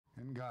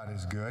God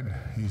is good.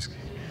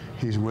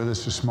 He's with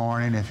us this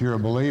morning. If you're a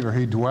believer,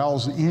 He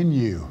dwells in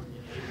you.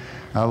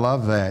 I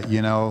love that.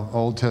 You know,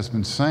 Old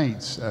Testament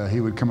saints,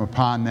 He would come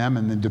upon them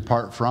and then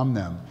depart from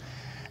them.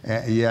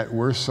 Yet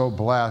we're so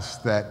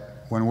blessed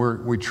that when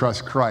we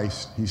trust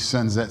Christ, He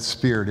sends that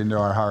Spirit into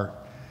our heart,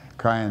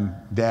 crying,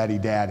 Daddy,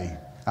 Daddy,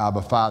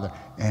 Abba, Father.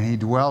 And He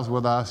dwells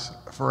with us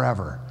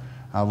forever.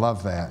 I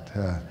love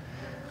that.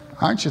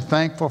 Aren't you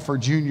thankful for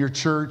junior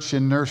church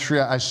and nursery?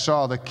 I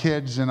saw the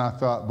kids and I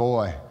thought,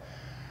 boy,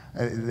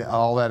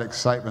 all that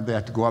excitement, they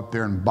have to go up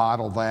there and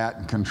bottle that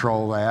and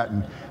control that.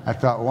 And I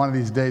thought one of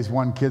these days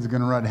one kid's going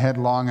to run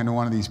headlong into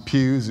one of these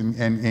pews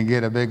and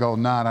get a big old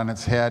knot on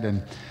its head.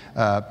 And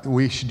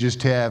we should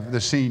just have the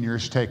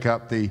seniors take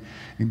up the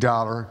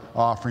dollar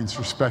offerings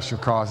for special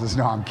causes.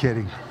 No, I'm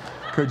kidding.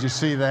 Could you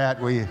see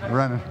that? We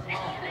run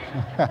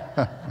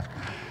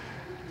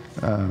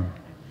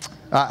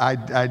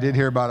I did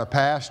hear about a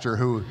pastor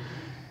who,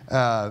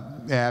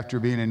 after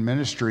being in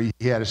ministry,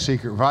 he had a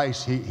secret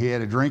vice. He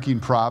had a drinking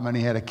problem, and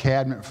he had a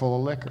cabinet full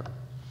of liquor.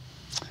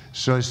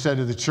 So he said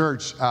to the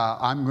church,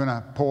 I'm going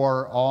to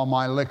pour all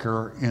my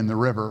liquor in the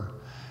river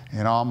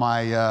and all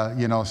my,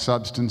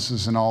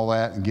 substances and all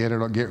that, and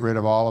get rid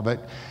of all of it,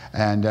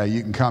 and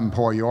you can come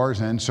pour yours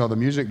in. So the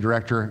music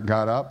director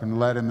got up and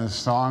led in this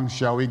song,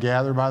 Shall We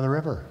Gather by the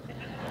River?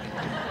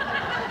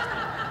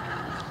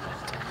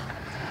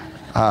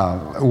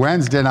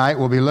 Wednesday night,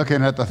 we'll be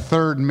looking at the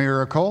third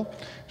miracle.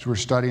 So we're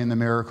studying the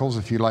miracles.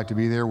 If you'd like to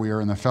be there, we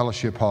are in the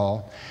fellowship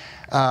hall.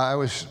 I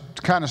was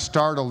kind of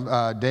startled.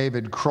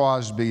 David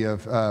Crosby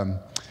of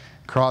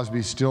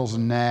Crosby, Stills,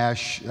 and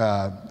Nash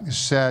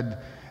said,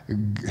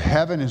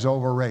 heaven is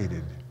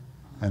overrated.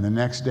 And the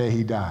next day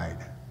he died.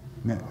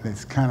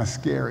 It's kind of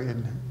scary.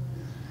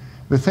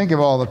 But think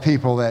of all the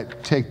people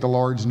that take the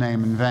Lord's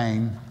name in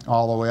vain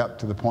all the way up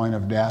to the point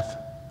of death.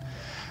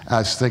 I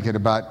was thinking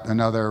about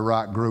another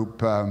rock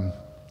group.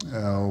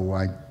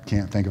 I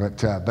can't think of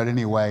it. But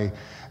anyway,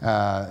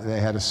 they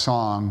had a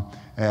song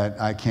that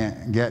I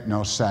can't get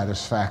no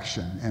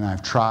satisfaction. And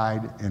I've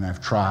tried, and I've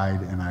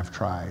tried, and I've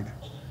tried.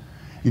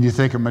 And you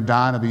think of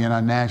Madonna being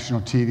on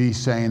national TV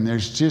saying,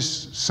 there's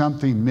just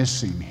something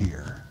missing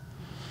here.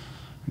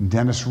 And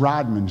Dennis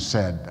Rodman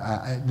said,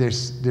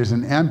 there's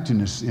an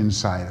emptiness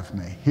inside of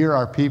me. Here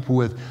are people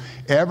with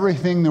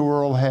everything the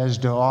world has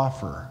to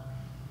offer,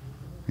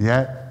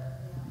 yet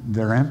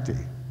they're empty,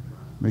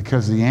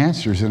 because the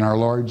answer is in our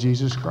Lord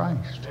Jesus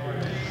Christ.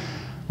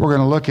 We're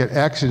going to look at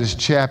Exodus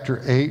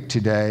chapter 8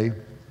 today.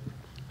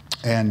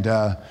 And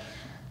I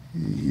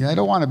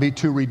don't want to be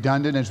too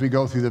redundant as we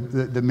go through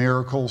the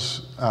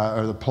miracles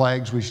or the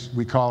plagues,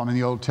 we call them in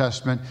the Old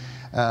Testament.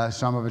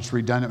 Some of it's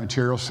redundant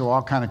material, so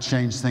I'll kind of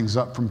change things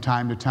up from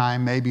time to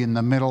time. Maybe in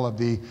the middle of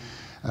the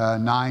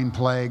 9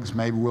 plagues,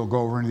 maybe we'll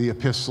go over into the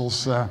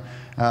epistles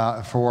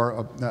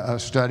for a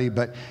study,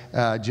 but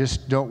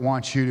just don't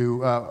want you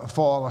to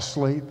fall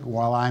asleep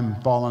while I'm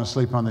falling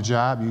asleep on the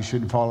job. You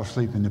shouldn't fall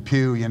asleep in the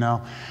pew, you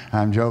know.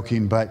 I'm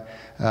joking, but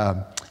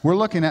we're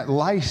looking at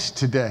lice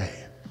today.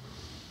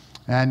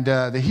 And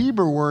the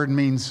Hebrew word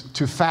means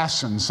to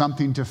fasten,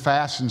 something to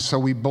fasten. So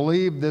we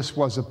believe this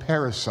was a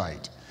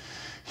parasite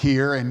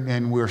here,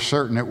 and we're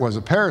certain it was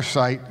a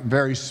parasite,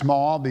 very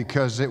small,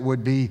 because it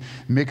would be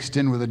mixed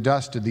in with the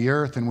dust of the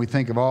earth, and we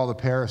think of all the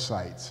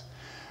parasites.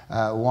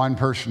 One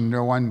person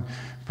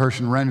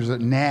renders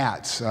it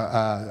gnats.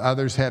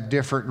 Others have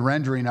different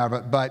rendering of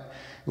it. But,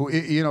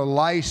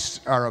 lice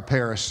are a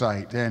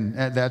parasite, and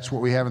that's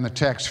what we have in the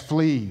text.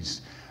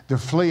 Fleas. The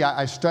flea,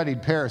 I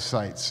studied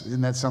parasites.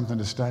 Isn't that something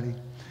to study?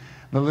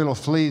 The little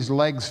flea's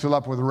legs fill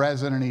up with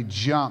resin, and he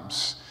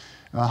jumps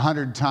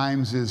 100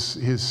 times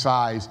his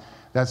size.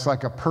 That's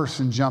like a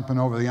person jumping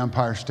over the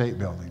Empire State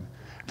Building.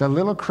 The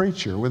little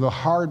creature with a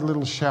hard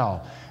little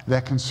shell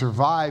that can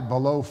survive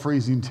below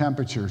freezing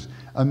temperatures.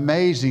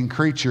 Amazing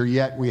creature,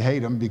 yet we hate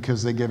them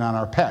because they get on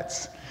our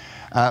pets.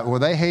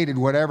 They hated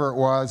whatever it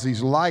was,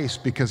 these lice,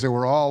 because they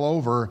were all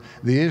over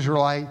the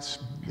Israelites,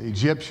 the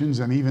Egyptians,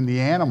 and even the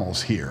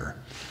animals here.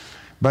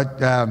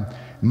 But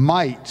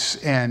mites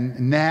and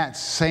gnats,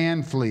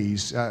 sand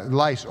fleas,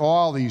 lice,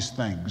 all these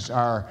things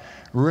are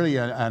really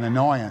an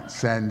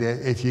annoyance. And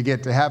if you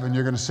get to heaven,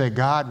 you're going to say,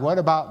 God, what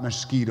about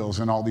mosquitoes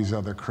and all these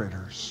other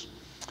critters?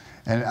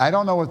 And I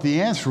don't know what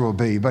the answer will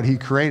be, but He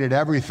created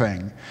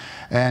everything.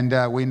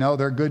 And we know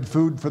they're good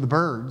food for the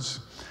birds,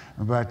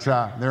 but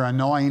they're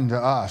annoying to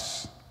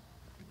us.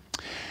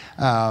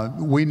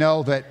 We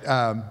know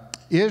that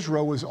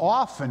Israel was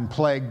often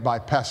plagued by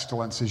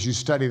pestilence. As you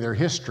study their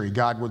history,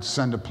 God would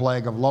send a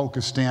plague of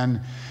locust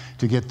in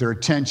to get their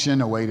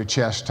attention, a way to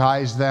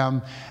chastise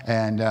them.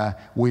 And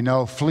we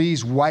know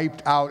fleas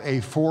wiped out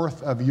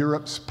 1/4 of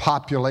Europe's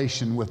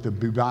population with the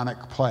bubonic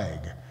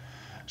plague.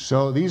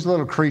 So these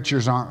little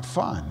creatures aren't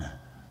fun.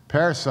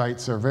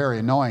 Parasites are very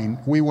annoying.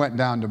 We went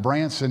down to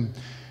Branson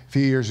a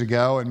few years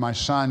ago, and my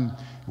son,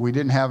 we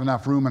didn't have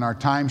enough room in our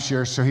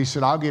timeshare, so he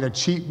said, I'll get a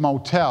cheap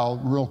motel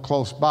real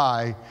close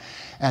by,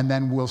 and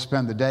then we'll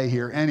spend the day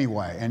here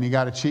anyway. And he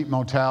got a cheap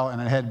motel,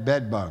 and it had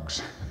bed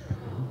bugs.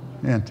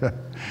 And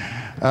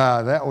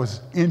That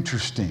was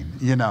interesting,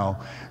 you know,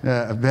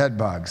 bed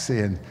bugs.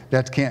 And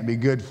that can't be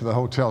good for the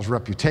hotel's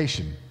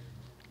reputation.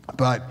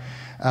 But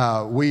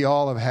we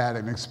all have had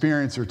an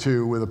experience or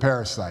two with a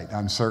parasite,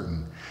 I'm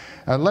certain.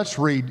 Let's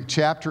read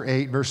chapter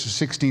 8, verses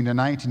 16 to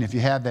 19. If you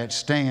have that,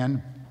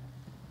 stand.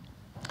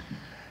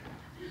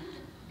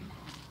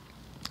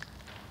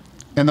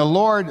 And the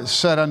Lord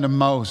said unto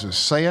Moses,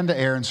 say unto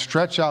Aaron,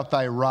 stretch out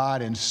thy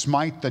rod and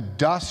smite the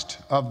dust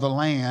of the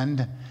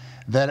land,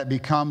 that it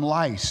become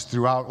lice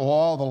throughout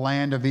all the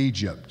land of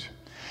Egypt.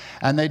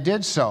 And they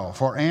did so,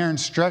 for Aaron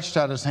stretched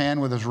out his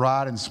hand with his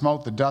rod and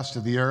smote the dust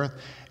of the earth,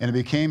 and it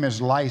became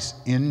as lice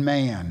in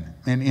man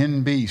and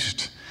in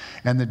beast.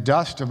 And the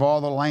dust of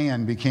all the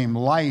land became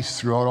lice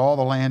throughout all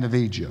the land of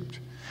Egypt.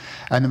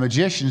 And the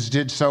magicians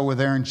did so with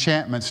their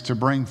enchantments to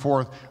bring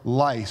forth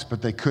lice,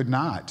 but they could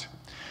not.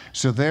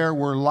 So there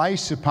were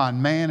lice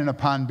upon man and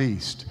upon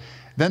beast.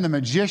 Then the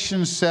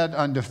magician said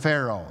unto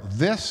Pharaoh,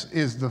 this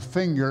is the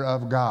finger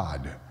of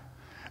God.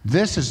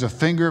 This is the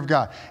finger of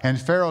God. And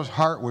Pharaoh's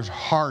heart was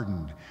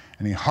hardened,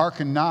 and he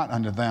hearkened not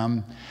unto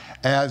them,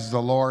 as the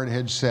Lord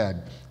had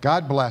said.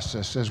 God bless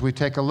us as we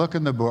take a look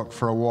in the book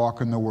for a walk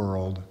in the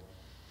world.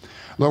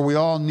 Lord, we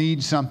all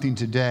need something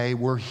today.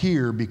 We're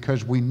here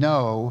because we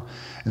know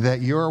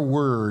that your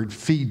word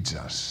feeds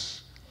us.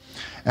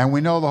 And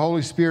we know the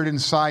Holy Spirit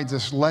inside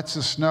us lets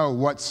us know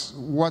what's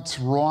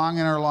wrong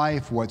in our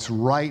life, what's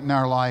right in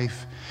our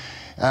life.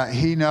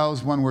 He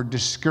knows when we're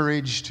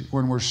discouraged,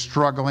 when we're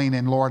struggling.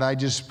 And Lord, I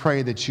just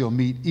pray that you'll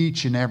meet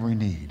each and every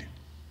need.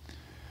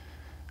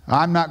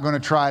 I'm not going to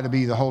try to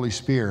be the Holy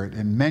Spirit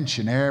and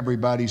mention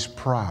everybody's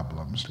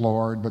problems,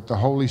 Lord, but the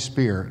Holy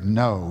Spirit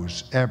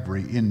knows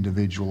every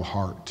individual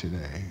heart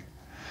today.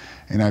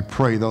 And I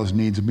pray those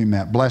needs will be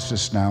met. Bless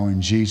us now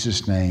in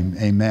Jesus' name.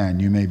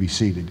 Amen. You may be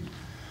seated.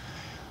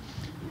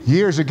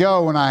 Years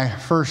ago, when I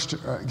first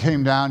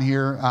came down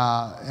here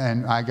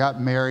and I got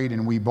married,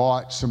 and we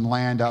bought some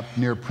land up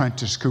near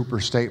Prentice Cooper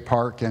State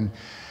Park, and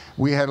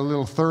we had a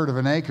little third of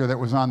an acre that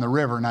was on the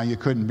river. Now, you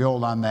couldn't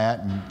build on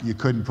that, and you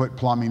couldn't put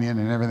plumbing in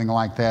and everything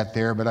like that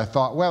there, but I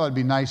thought, well, it'd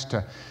be nice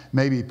to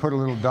maybe put a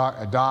little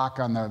dock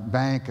on the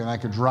bank, and I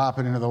could drop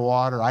it into the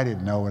water. I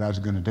didn't know what I was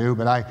going to do,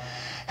 but I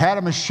had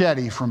a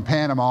machete from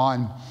Panama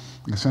and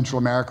Central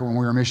America when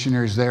we were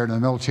missionaries there in the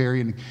military,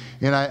 and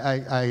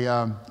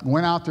I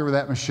went out there with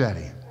that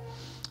machete.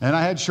 And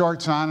I had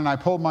shorts on, and I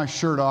pulled my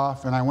shirt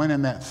off, and I went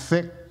in that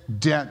thick,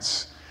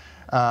 dense,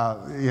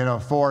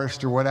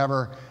 forest or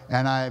whatever,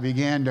 and I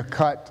began to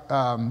cut,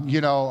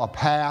 a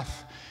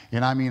path.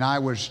 And I mean, I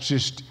was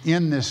just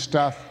in this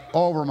stuff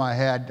over my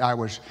head. I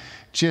was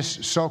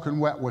just soaking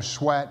wet with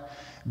sweat,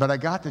 but I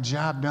got the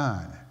job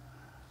done.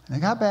 And I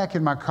got back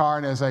in my car,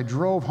 and as I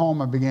drove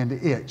home, I began to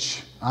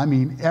itch. I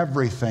mean,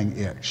 everything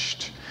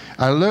itched.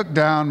 I looked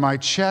down, my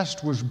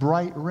chest was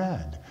bright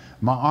red.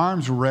 My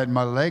arms were red,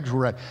 my legs were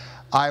red.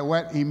 I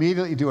went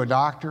immediately to a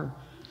doctor,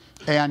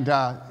 and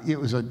it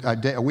was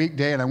a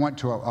weekday, and I went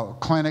to a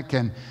clinic,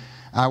 and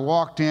I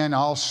walked in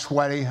all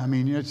sweaty. I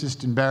mean,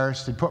 just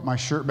embarrassed. I put my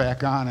shirt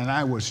back on, and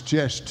I was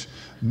just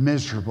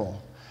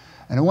miserable.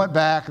 And I went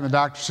back, and the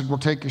doctor said, well,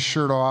 take your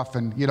shirt off.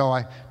 And,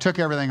 I took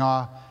everything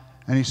off.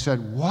 And he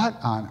said, what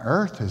on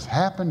earth has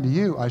happened to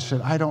you? I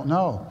said, I don't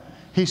know.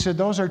 He said,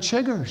 those are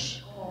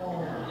chiggers.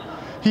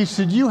 He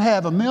said, you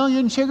have 1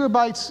 million chigger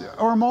bites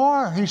or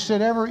more. He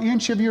said, every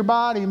inch of your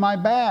body, my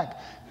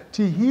back,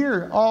 to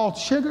here, all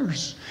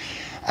chiggers.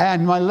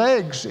 And my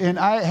legs, and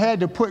I had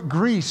to put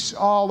grease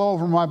all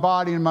over my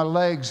body and my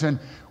legs and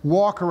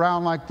walk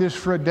around like this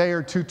for a day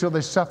or two till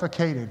they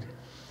suffocated.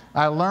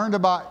 I learned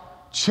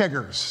about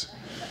chiggers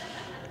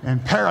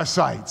and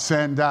parasites,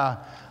 and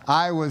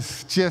I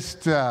was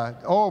just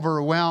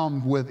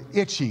overwhelmed with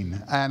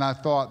itching, and I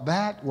thought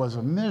that was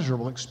a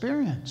miserable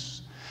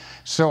experience.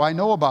 So I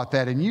know about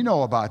that, and you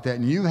know about that,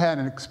 and you had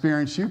an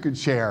experience you could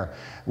share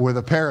with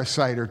a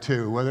parasite or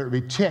two, whether it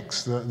be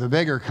ticks, the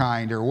bigger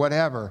kind, or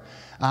whatever.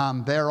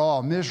 They're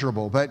all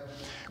miserable. But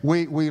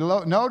we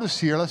notice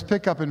here, let's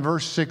pick up in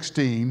verse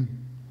 16.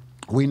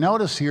 We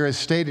notice here, as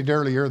stated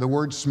earlier, the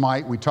word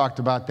smite. We talked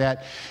about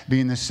that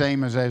being the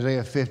same as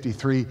Isaiah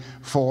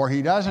 53:4.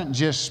 He doesn't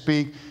just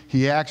speak,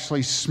 he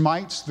actually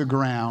smites the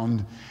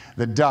ground,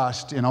 the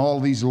dust, and all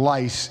these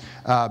lice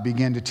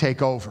begin to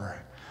take over.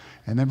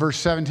 And then verse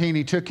 17,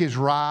 he took his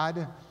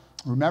rod.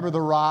 Remember the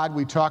rod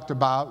we talked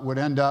about would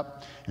end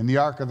up in the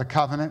Ark of the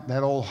Covenant.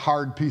 That old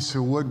hard piece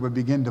of wood would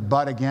begin to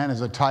bud again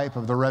as a type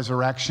of the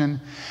resurrection.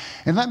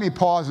 And let me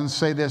pause and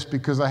say this,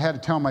 because I had to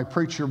tell my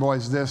preacher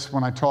boys this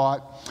when I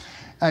taught.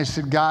 I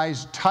said,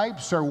 guys,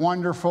 types are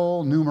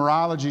wonderful,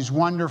 numerology is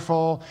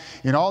wonderful,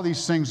 and all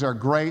these things are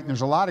great. And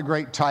there's a lot of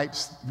great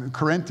types.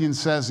 Corinthians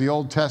says the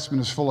Old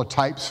Testament is full of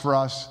types for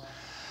us.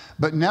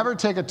 But never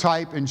take a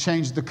type and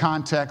change the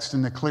context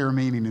and the clear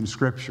meaning in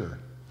Scripture.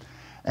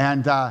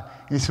 And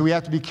so we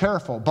have to be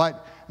careful.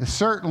 But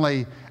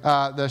certainly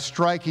the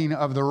striking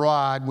of the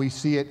rod, we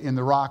see it in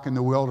the rock in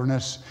the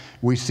wilderness.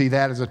 We see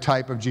that as a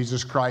type of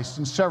Jesus Christ,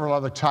 and several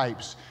other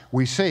types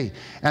we see.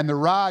 And the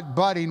rod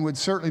budding would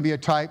certainly be a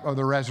type of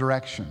the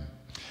resurrection.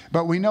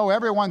 But we know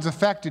everyone's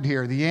affected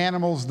here. The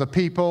animals, the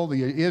people,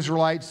 the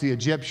Israelites, the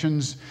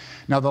Egyptians.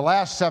 Now the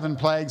last 7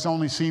 plagues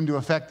only seem to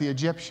affect the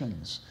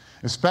Egyptians,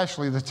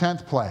 especially the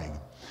 10th plague,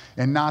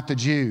 and not the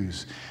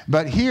Jews.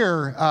 But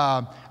here,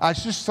 I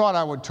just thought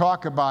I would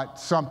talk about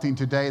something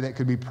today that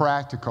could be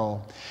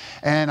practical.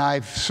 And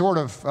I've sort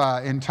of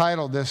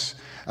entitled this,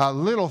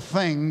 Little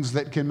Things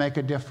That Can Make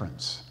a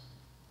Difference.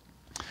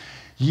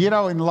 You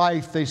know, in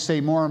life, they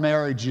say more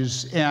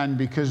marriages end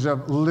because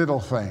of little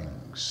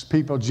things.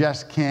 People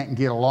just can't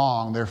get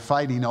along. They're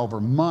fighting over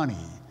money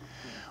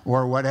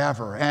or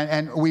whatever.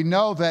 And we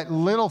know that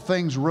little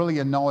things really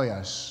annoy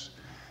us.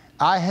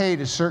 I hate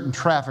a certain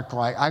traffic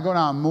light. I go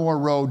down Moore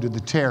Road to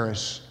the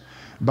Terrace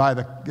by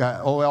the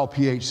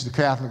OLPH, the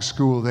Catholic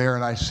school there,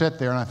 and I sit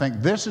there and I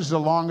think, this is the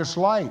longest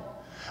light.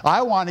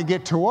 I want to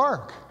get to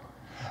work.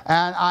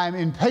 And I'm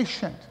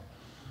impatient.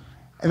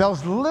 And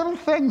those little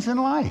things in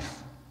life.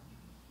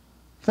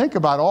 Think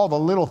about all the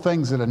little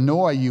things that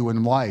annoy you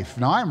in life.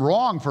 Now, I'm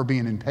wrong for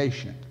being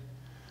impatient.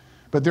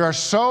 But there are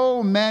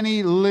so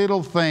many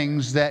little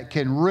things that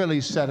can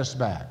really set us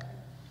back.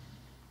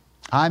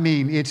 I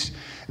mean, it's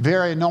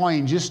very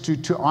annoying just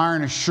to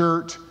iron a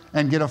shirt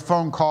and get a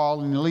phone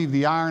call and you leave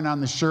the iron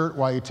on the shirt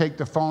while you take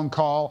the phone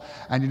call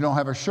and you don't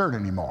have a shirt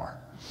anymore.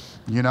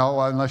 You know,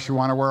 unless you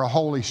want to wear a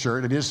holy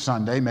shirt. It is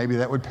Sunday. Maybe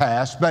that would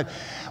pass. But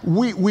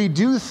we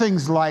do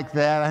things like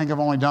that. I think I've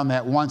only done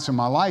that once in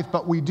my life.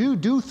 But we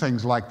do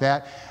things like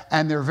that,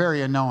 and they're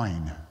very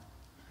annoying.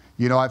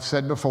 You know, I've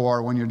said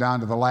before, when you're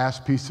down to the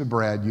last piece of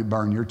bread, you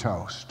burn your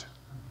toast.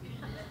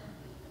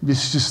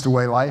 It's just the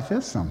way life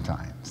is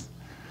sometimes.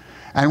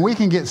 And we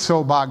can get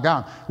so bogged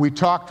down. We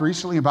talked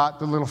recently about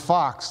the little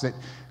fox that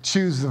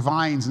chews the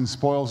vines and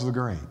spoils the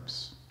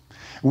grapes.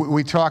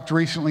 We talked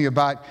recently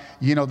about,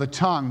 you know, the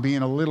tongue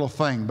being a little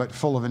thing but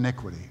full of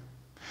iniquity.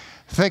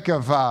 Think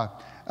of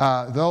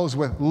those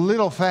with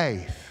little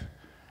faith.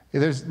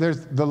 There's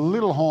the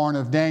little horn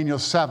of Daniel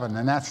 7,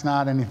 and that's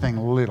not anything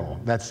little.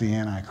 That's the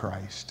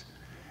Antichrist.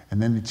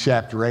 And then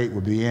chapter 8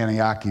 would be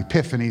Antioch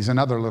Epiphanes,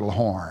 another little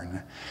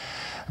horn.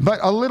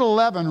 But a little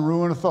leaven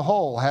ruineth the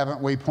whole, haven't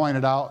we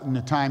pointed out in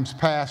the times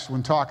past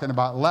when talking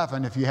about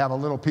leaven? If you have a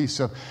little piece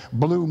of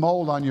blue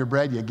mold on your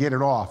bread, you get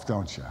it off,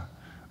 don't you?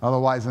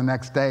 Otherwise, the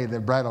next day, the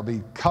bread will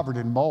be covered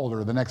in mold,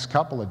 or the next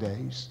couple of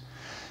days.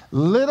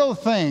 Little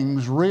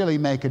things really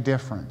make a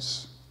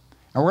difference.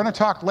 And we're going to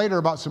talk later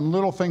about some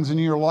little things in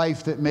your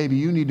life that maybe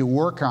you need to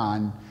work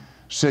on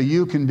so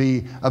you can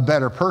be a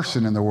better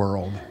person in the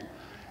world.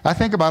 I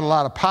think about a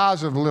lot of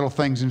positive little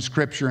things in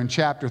Scripture. In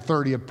chapter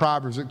 30 of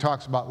Proverbs, it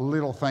talks about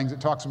little things.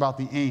 It talks about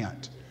the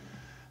ant,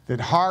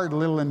 that hard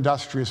little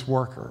industrious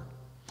worker.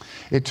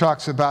 It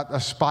talks about a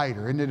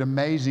spider. Isn't it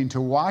amazing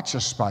to watch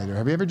a spider?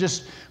 Have you ever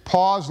just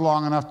paused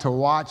long enough to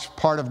watch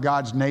part of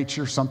God's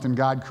nature, something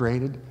God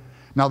created?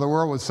 Now, the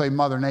world would say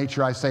Mother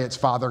Nature. I say it's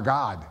Father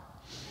God.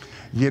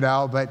 You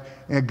know, but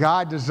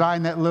God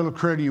designed that little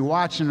critter. You're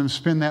watching him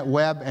spin that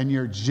web, and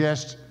you're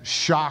just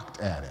shocked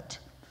at it.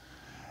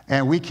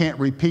 And we can't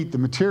repeat the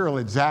material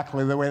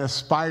exactly the way the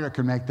spider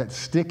can make that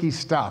sticky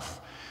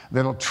stuff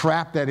that'll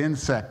trap that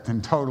insect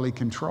and totally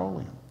control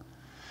him.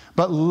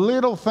 But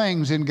little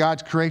things in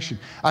God's creation.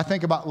 I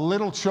think about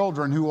little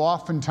children who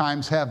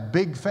oftentimes have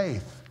big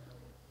faith.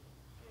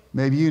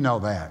 Maybe you know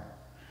that.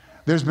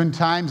 There's been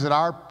times at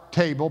our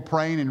table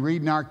praying and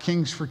reading our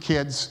Kings for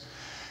Kids.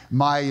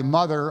 My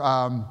mother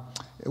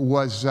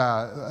was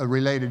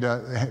related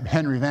to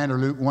Henry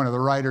Vanderloot, one of the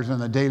writers on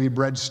the Daily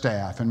Bread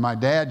staff. And my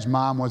dad's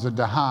mom was a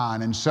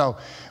Dahan. And so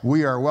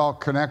we are well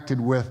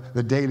connected with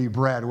the Daily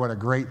Bread. What a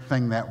great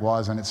thing that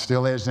was, and it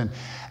still is.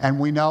 And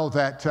we know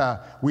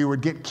that we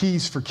would get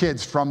keys for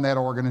kids from that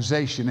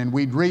organization. And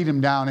we'd read them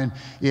down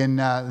in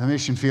the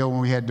mission field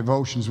when we had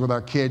devotions with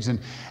our kids.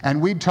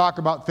 And we'd talk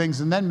about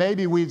things. And then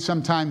maybe we'd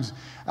sometimes,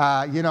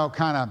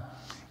 kind of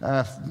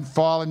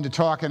fall into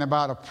talking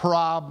about a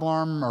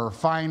problem or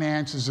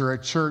finances or a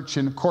church.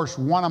 And of course,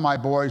 one of my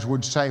boys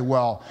would say,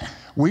 well,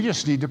 we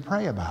just need to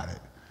pray about it.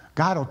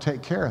 God will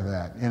take care of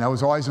that. And I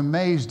was always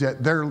amazed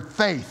at their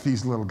faith,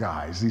 these little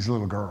guys, these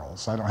little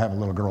girls. I don't have a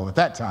little girl at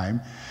that time.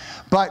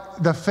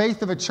 But the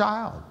faith of a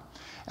child.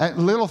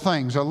 Little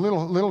things,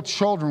 little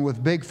children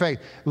with big faith.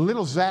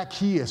 Little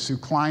Zacchaeus who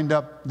climbed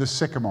up the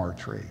sycamore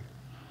tree.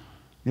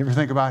 You ever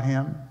think about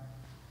him?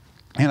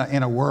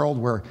 In a world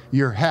where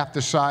you're half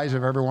the size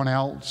of everyone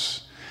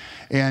else.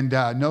 And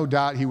no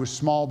doubt he was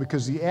small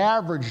because the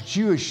average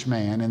Jewish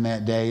man in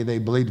that day, they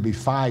believed to be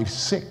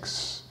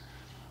 5'6".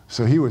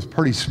 So he was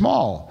pretty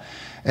small.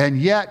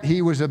 And yet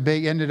he was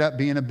ended up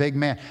being a big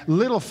man.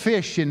 Little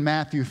fish in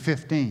Matthew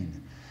 15.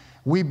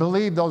 We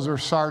believe those are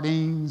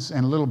sardines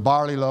and little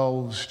barley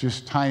loaves,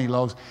 just tiny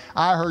loaves.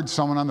 I heard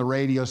someone on the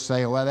radio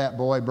say, well, that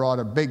boy brought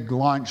a big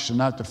lunch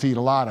enough to feed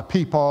a lot of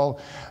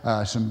people,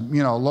 some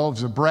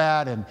loaves of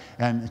bread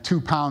and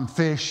 2-pound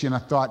fish. And I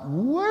thought,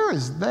 where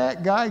is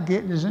that guy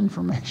getting his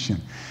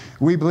information?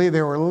 We believe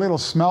they were little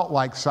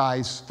smelt-like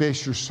sized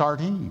fish or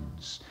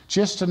sardines,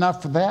 just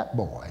enough for that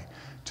boy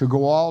to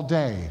go all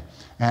day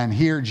and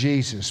hear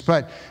Jesus.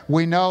 But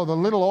we know the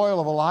little oil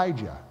of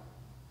Elijah.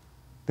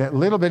 that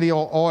little bitty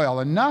old oil,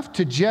 enough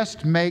to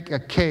just make a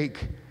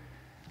cake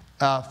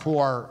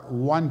for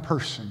one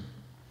person.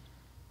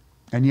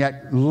 And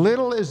yet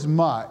little is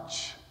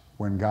much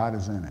when God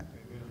is in it.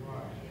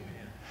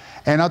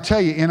 And I'll tell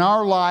you, in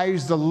our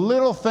lives, the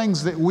little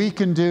things that we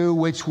can do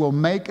which will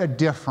make a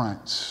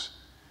difference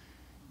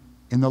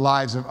in the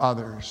lives of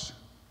others,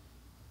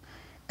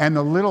 and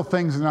the little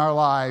things in our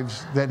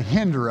lives that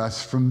hinder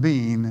us from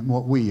being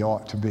what we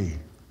ought to be.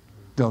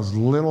 Those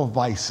little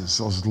vices,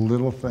 those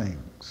little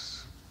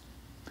things.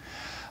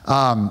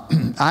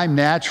 I'm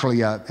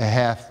naturally a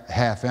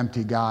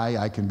half-empty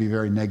guy. I can be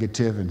very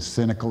negative and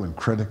cynical and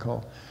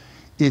critical.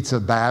 It's a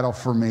battle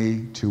for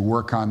me to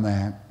work on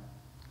that.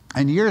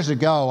 And years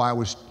ago, I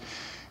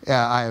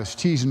was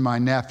teasing my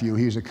nephew.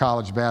 He was a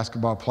college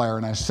basketball player,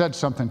 and I said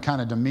something kind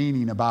of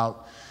demeaning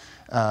about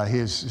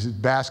his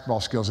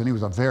basketball skills, and he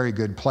was a very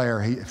good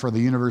player. For the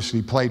university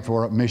he played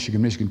for at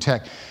Michigan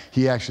Tech,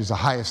 he actually is the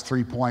highest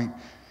three-point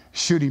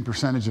shooting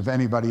percentage of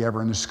anybody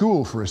ever in the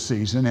school for a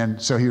season, and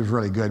so he was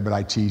really good, but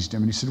I teased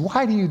him, and he said,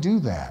 "Why do you do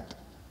that?"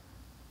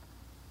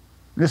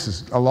 This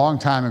is a long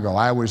time ago.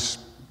 I was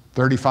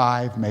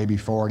 35, maybe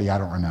 40, I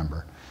don't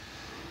remember.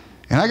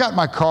 And I got in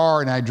my car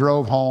and I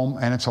drove home,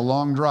 and it's a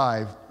long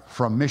drive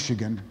from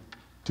Michigan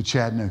to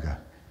Chattanooga.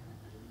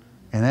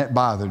 And that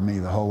bothered me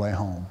the whole way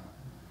home.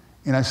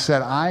 And I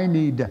said, I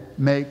need to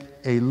make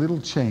a little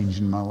change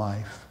in my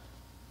life.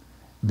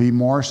 Be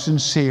more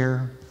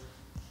sincere,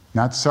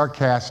 not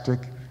sarcastic,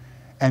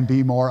 and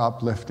be more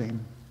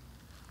uplifting.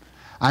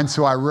 And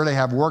so I really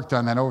have worked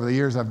on that. Over the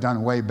years, I've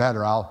done way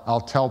better.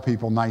 I'll tell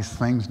people nice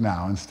things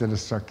now instead of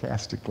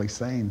sarcastically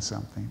saying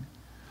something.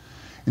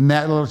 And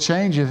that little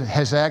change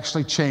has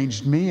actually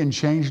changed me and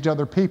changed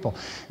other people.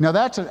 Now,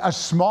 that's a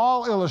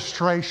small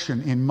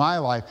illustration in my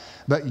life,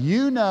 but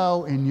you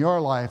know in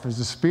your life, as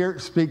the Spirit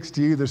speaks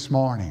to you this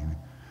morning,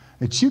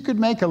 that you could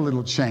make a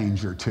little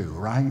change or two,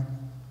 right?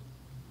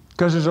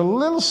 Because there's a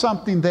little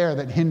something there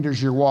that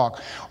hinders your walk,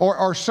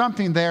 or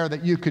something there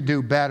that you could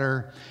do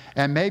better,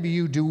 and maybe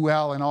you do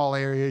well in all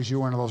areas. You're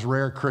one of those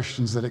rare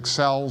Christians that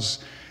excels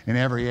in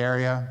every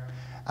area.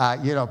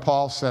 You know,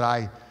 Paul said,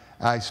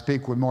 I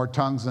speak with more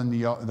tongues than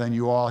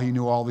you all. He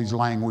knew all these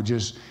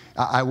languages.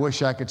 I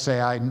wish I could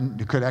say I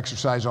could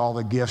exercise all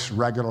the gifts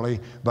regularly,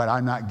 but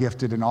I'm not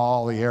gifted in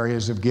all the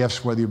areas of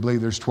gifts, whether you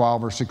believe there's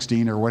 12 or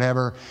 16 or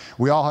whatever.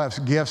 We all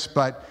have gifts,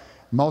 but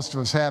most of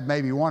us have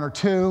maybe one or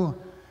two.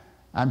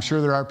 I'm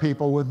sure there are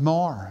people with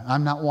more.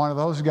 I'm not one of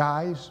those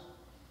guys.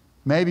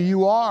 Maybe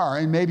you are,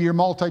 and maybe you're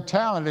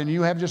multi-talented and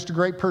you have just a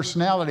great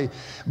personality.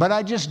 But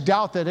I just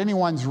doubt that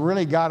anyone's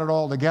really got it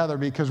all together,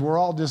 because we're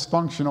all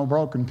dysfunctional,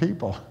 broken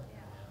people.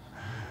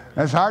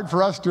 That's hard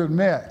for us to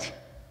admit.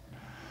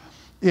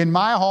 In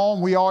my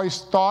home, we always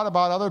thought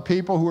about other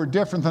people who were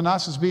different than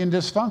us as being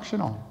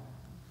dysfunctional.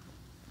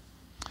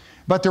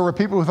 But there were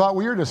people who thought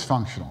we were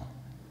dysfunctional.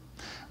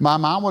 My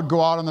mom would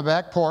go out on the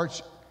back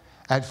porch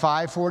at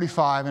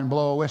 5:45 and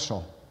blow a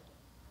whistle.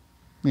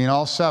 You know,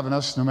 all seven of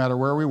us, no matter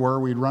where we were,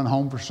 we'd run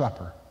home for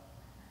supper.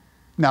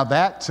 Now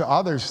that to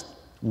others,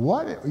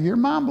 what? Your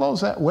mom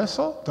blows that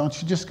whistle?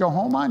 Don't you just go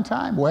home on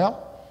time?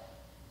 Well,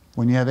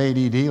 when you have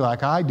ADD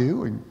like I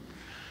do, and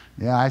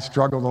yeah, I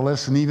struggle to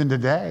listen even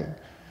today.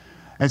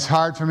 It's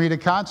hard for me to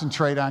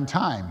concentrate on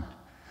time.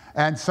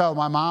 And so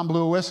my mom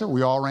blew a whistle,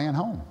 we all ran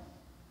home.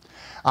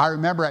 I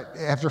remember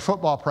after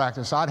football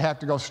practice, I'd have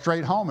to go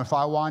straight home if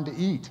I wanted to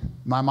eat.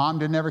 My mom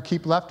didn't ever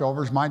keep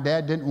leftovers. My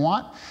dad didn't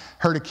want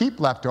her to keep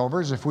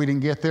leftovers. If we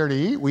didn't get there to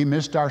eat, we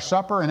missed our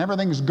supper, and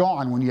everything's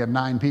gone when you have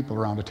 9 people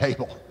around a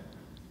table.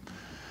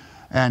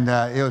 And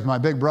it was my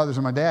big brothers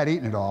and my dad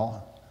eating it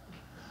all.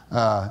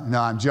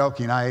 No, I'm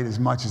joking. I ate as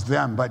much as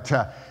them. But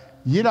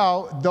you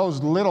know, those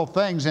little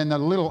things and the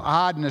little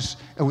oddness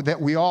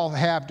that we all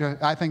have to,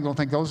 don't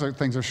think those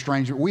things are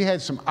strange. We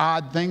had some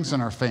odd things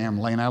in our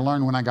family, and I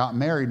learned when I got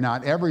married,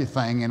 not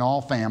everything in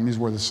all families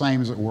were the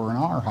same as it were in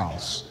our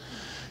house,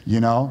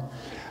 you know.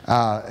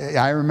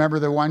 I remember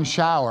the one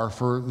shower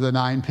for the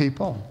 9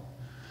 people.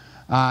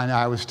 And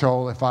I was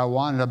told if I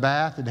wanted a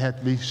bath, it'd have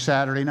to be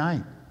Saturday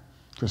night.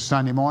 Because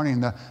Sunday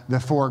morning, the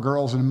 4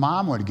 girls and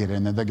mom would get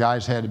in, and the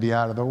guys had to be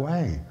out of the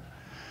way.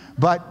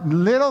 But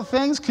little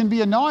things can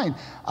be annoying.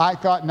 I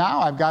thought,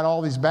 now I've got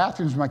all these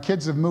bathrooms. My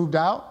kids have moved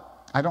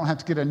out. I don't have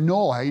to get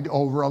annoyed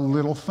over a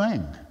little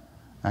thing.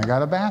 I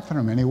got a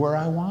bathroom anywhere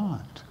I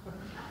want.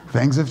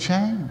 Things have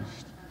changed.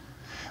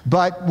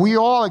 But we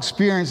all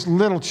experience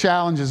little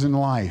challenges in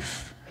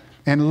life,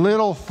 and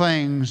little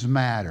things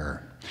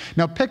matter.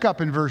 Now pick up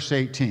in verse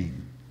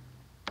 18.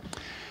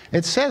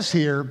 It says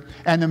here,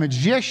 and the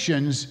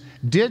magicians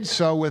did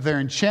so with their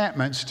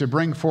enchantments to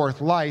bring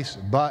forth lice,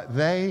 but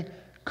they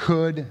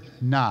could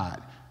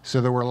not. So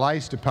there were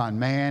lice upon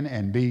man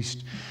and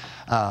beast,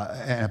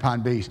 and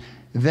upon beast.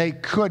 They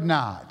could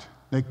not.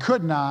 They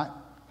could not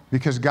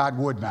because God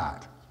would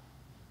not.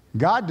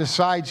 God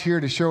decides here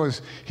to show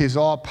us His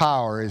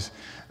all-power, His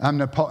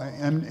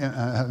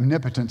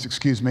omnipotence,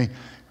 excuse me.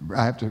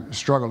 I have to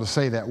struggle to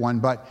say that one,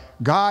 but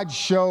God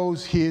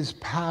shows His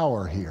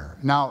power here.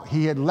 Now,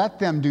 He had let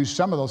them do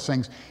some of those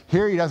things.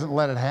 Here He doesn't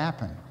let it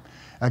happen.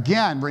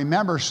 Again,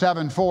 remember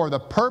 7:4, the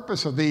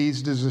purpose of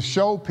these is to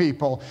show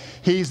people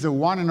He's the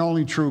one and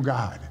only true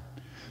God.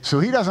 So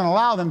He doesn't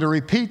allow them to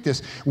repeat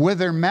this. With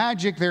their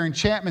magic, their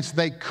enchantments,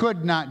 they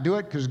could not do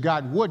it because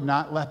God would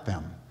not let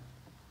them.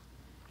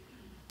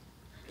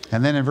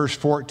 And then in verse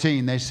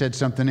 14, they said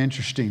something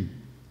interesting.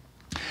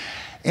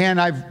 And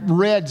I've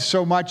read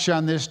so much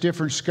on this,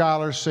 different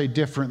scholars say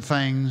different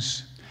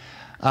things.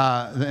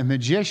 The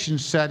magician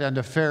said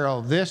unto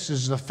Pharaoh, "This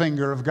is the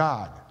finger of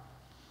God."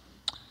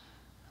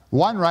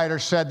 One writer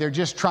said they're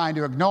just trying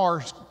to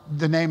ignore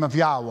the name of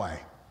Yahweh.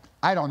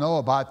 I don't know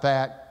about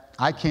that.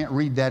 I can't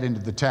read that into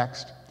the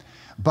text.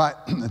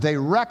 But they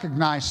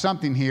recognized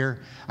something here,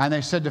 and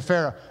they said to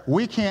Pharaoh,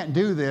 "We can't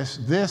do this.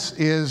 This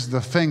is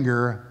the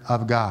finger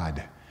of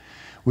God."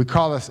 We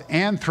call this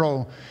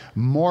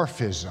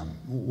anthropomorphism.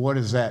 What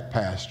is that,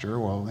 Pastor?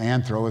 Well,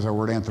 anthro is our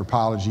word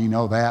anthropology, you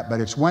know that.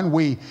 But it's when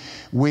we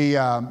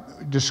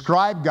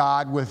describe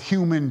God with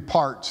human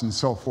parts and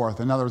so forth.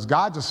 In other words,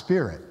 God's a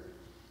spirit.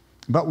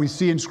 But we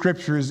see in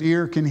Scripture His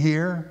ear can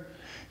hear,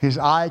 His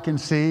eye can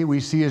see. We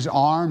see His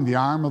arm, the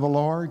arm of the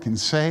Lord can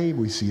save.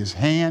 We see His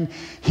hand.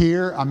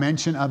 Here, a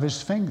mention of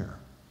His finger,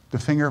 the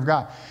finger of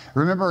God.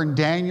 Remember in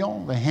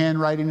Daniel, the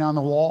handwriting on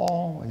the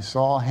wall? They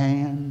saw a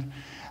hand.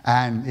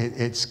 And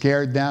it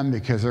scared them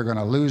because they're going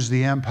to lose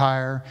the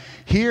empire.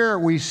 Here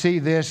we see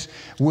this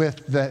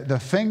with the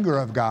finger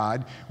of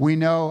God. We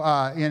know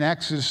in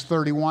Exodus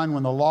 31,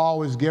 when the law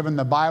was given,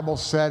 the Bible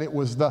said it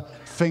was the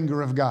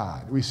finger of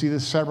God. We see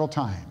this several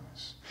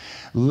times.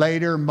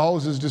 Later,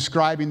 Moses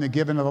describing the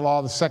giving of the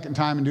law the second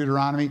time in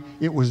Deuteronomy,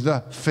 it was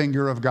the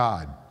finger of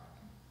God.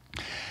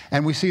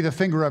 And we see the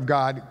finger of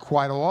God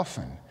quite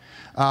often.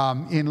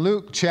 In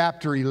Luke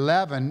chapter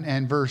 11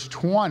 and verse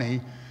 20,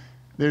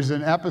 there's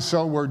an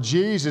episode where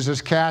Jesus is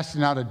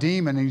casting out a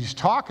demon, and He's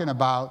talking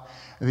about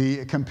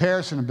the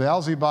comparison of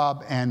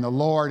Beelzebub and the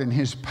Lord and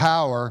His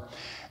power.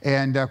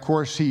 And of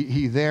course, he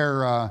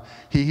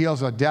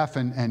heals a deaf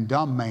and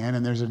dumb man,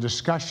 and there's a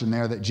discussion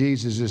there that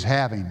Jesus is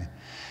having.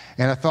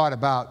 And I thought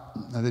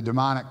about the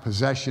demonic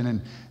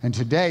possession, and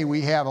today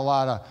we have a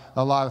lot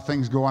of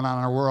things going on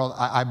in our world.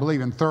 I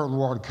believe in third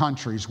world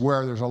countries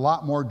where there's a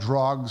lot more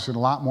drugs and a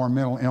lot more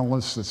mental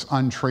illness that's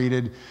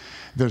untreated.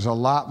 There's a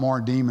lot more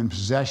demon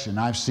possession.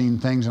 I've seen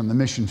things on the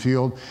mission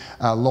field.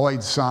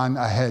 Lloyd's son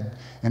had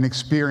an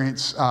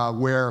experience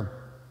where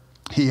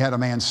he had a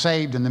man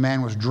saved, and the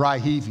man was dry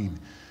heaving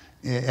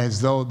as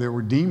though there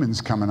were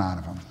demons coming out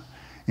of him.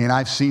 And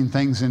I've seen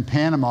things in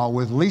Panama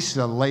with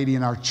Lisa, a lady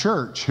in our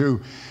church, who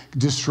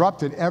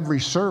disrupted every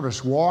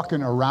service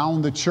walking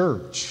around the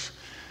church.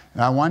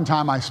 One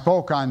time I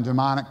spoke on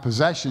demonic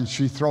possession.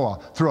 She threw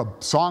a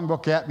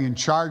songbook at me and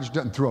charged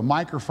it and threw a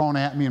microphone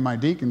at me, and my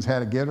deacons had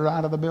to get her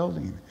out of the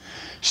building.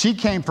 She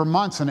came for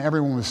months and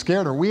everyone was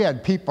scared of her. We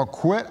had people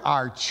quit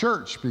our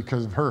church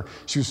because of her.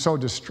 She was so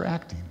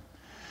distracting.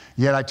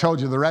 Yet I told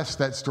you the rest of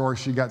that story.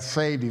 She got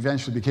saved,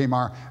 eventually became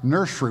our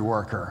nursery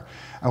worker.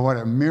 What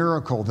a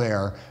miracle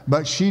there.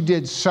 But she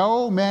did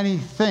so many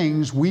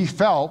things, we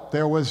felt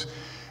there was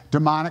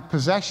demonic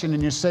possession.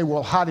 And you say,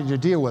 well, how did you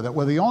deal with it?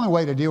 Well, the only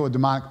way to deal with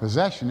demonic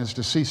possession is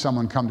to see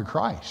someone come to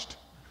Christ.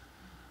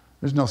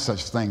 There's no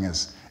such thing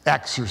as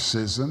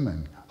exorcism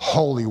and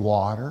holy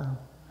water.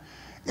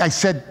 I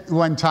said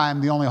one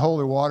time the only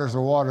holy water is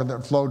the water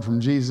that flowed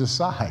from Jesus'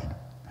 side.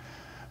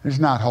 There's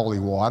not holy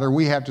water.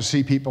 We have to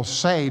see people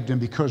saved,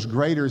 and because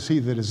greater is He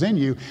that is in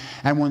you.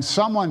 And when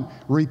someone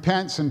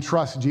repents and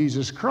trusts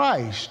Jesus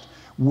Christ,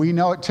 we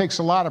know it takes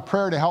a lot of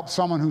prayer to help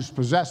someone who's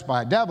possessed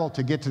by a devil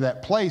to get to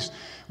that place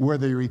where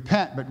they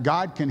repent. But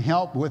God can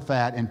help with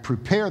that and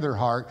prepare their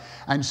heart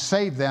and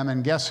save them.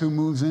 And guess who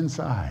moves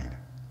inside?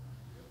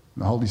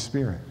 The Holy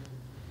Spirit.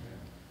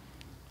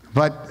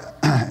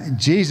 But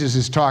Jesus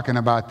is talking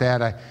about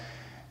that. I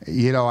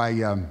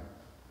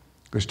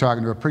was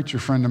talking to a preacher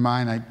friend of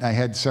mine. I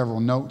had several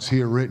notes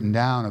here written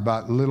down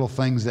about little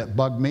things that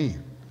bug me.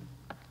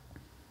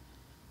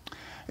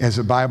 As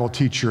a Bible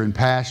teacher and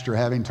pastor,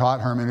 having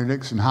taught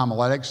hermeneutics and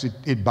homiletics,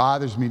 it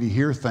bothers me to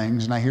hear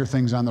things, and I hear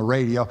things on the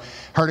radio.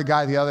 Heard a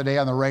guy the other day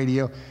on the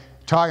radio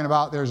talking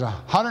about there's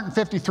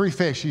 153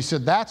 fish. He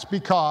said that's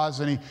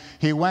because, and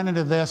he went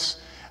into this,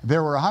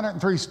 there were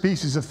 103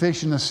 species of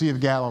fish in the Sea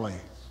of Galilee.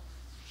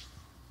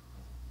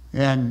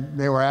 And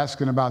they were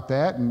asking about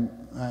that, and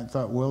I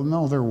thought, well,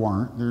 no, there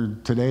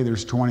weren't. Today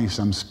there's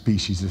 20-some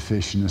species of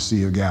fish in the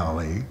Sea of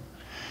Galilee.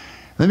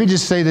 Let me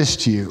just say this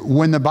to you.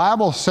 When the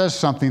Bible says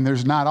something,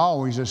 there's not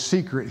always a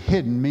secret,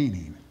 hidden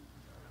meaning.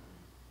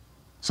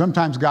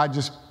 Sometimes God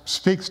just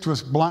speaks to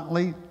us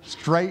bluntly,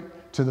 straight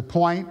to the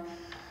point.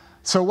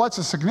 So what's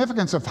the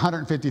significance of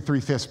 153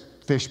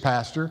 fish,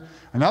 Pastor?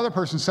 Another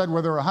person said,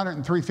 well, there were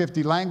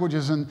 150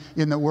 languages in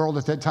the world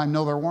at that time.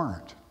 No, there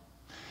weren't.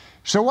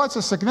 So what's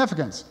the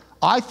significance?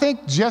 I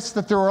think just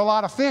that there were a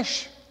lot of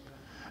fish.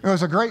 It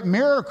was a great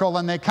miracle,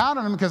 and they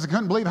counted them because they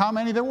couldn't believe how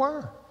many there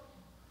were.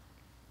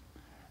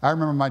 I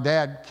remember my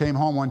dad came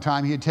home one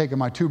time. He had taken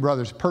my two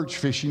brothers perch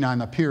fishing on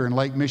the pier in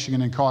Lake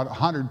Michigan and caught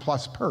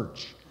 100+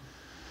 perch.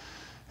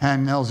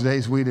 And in those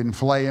days, we didn't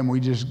flay them. We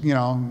just, you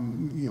know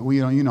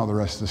the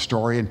rest of the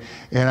story. And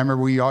I remember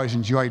we always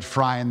enjoyed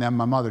frying them.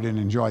 My mother didn't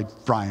enjoy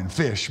frying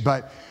fish.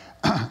 But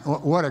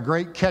what a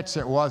great catch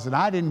it was. And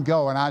I didn't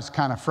go, and I was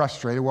kind of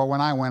frustrated. Well,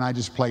 when I went, I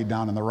just played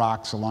down in the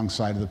rocks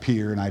alongside of the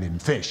pier, and I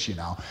didn't fish, you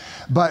know.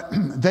 But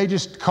they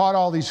just caught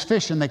all these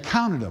fish, and they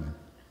counted them.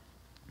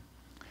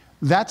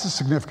 That's the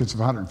significance of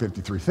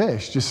 153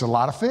 fish, just a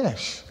lot of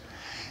fish.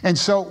 And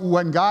so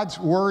when God's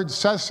word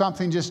says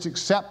something, just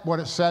accept what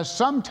it says.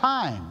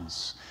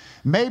 Sometimes,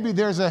 maybe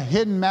there's a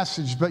hidden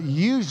message, but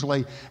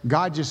usually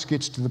God just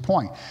gets to the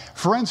point.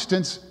 For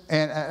instance,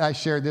 and I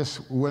shared this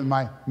with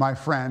my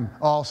friend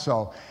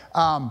also,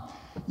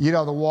 you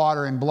know, the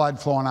water and blood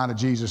flowing out of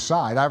Jesus'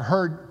 side. I've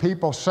heard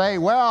people say,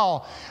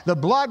 well, the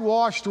blood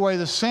washed away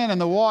the sin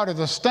and the water,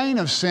 the stain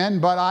of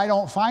sin, but I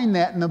don't find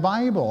that in the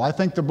Bible. I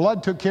think the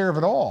blood took care of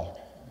it all.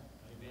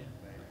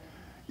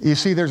 You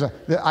see,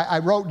 I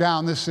wrote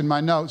down this in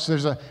my notes.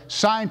 There's a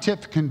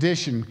scientific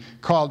condition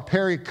called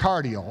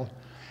pericardial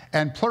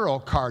and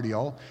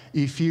pleurocardial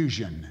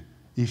effusion,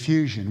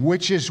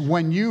 which is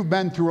when you've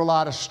been through a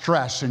lot of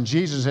stress and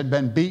Jesus had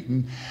been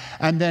beaten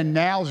and then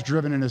nails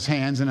driven in his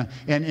hands and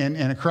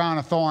a crown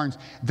of thorns,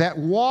 that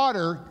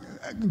water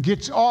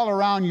gets all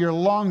around your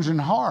lungs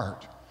and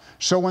heart.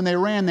 So when they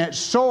ran that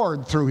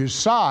sword through his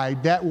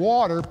side, that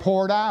water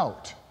poured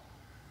out.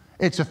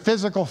 It's a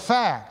physical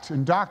fact,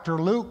 and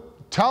Dr. Luke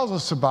tells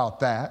us about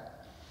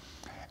that.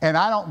 And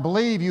I don't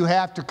believe you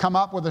have to come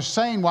up with a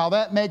saying, while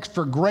that makes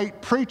for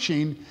great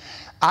preaching,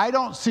 I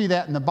don't see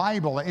that in the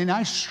Bible, and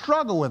I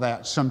struggle with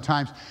that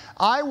sometimes.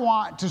 I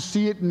want to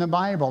see it in the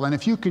Bible, and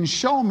if you can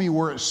show me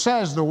where it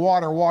says the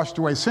water washed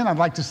away sin, I'd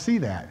like to see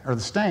that, or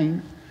the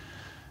stain.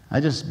 I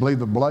just believe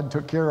the blood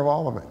took care of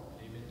all of it.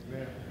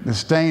 Amen. The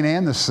stain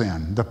and the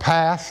sin. The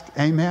past,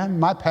 amen?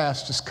 My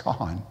past is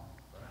gone.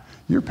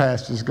 Your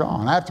past is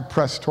gone. I have to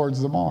press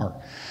towards the mark.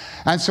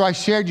 And so I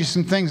shared you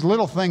some things,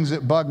 little things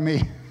that bug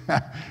me.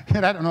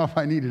 And I don't know if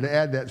I needed to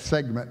add that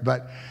segment,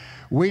 but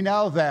we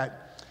know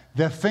that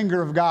the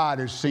finger of God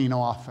is seen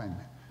often.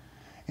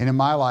 And in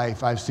my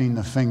life, I've seen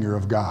the finger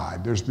of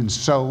God. There's been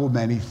so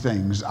many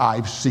things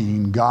I've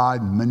seen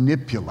God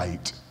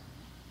manipulate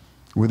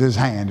with his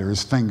hand or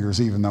his fingers,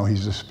 even though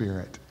he's a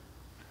spirit.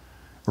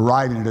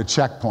 Arriving at a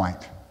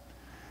checkpoint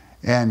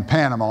in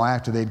Panama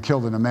after they'd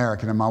killed an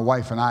American, and my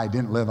wife and I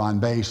didn't live on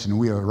base, and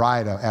we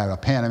arrived at a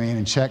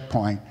Panamanian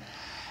checkpoint.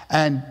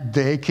 And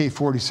the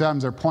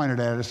AK-47s are pointed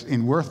at us,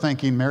 and we're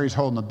thinking Mary's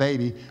holding a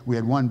baby. We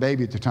had one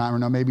baby at the time, or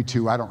no, maybe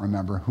two. I don't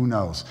remember. Who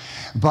knows?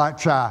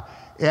 But,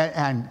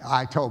 and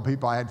I told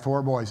people I had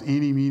 4 boys,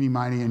 Eenie, Meenie,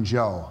 Miny, and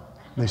Joe.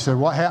 They said,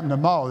 what happened to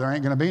Mo? There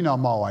ain't going to be no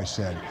Mo, I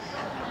said.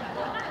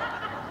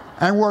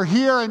 And we're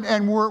here,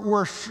 and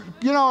we're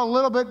you know, a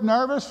little bit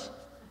nervous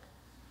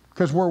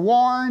because we're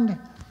warned.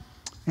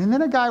 And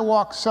then a guy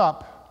walks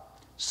up,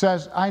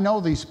 says, I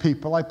know these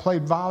people. I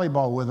played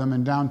volleyball with them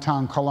in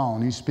downtown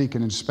Cologne. He's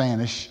speaking in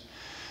Spanish.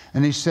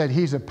 And he said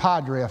he's a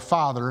padre, a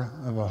father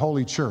of a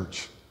holy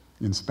church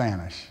in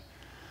Spanish.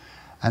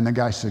 And the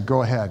guy said,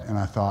 go ahead. And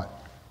I thought,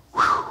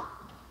 whew.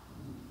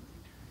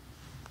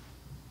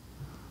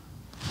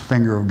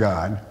 Finger of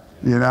God,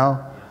 you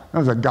know? It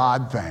was a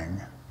God thing.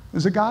 It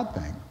was a God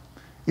thing.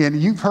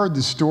 And you've heard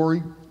the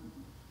story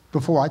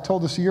before. I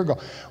told this a year ago.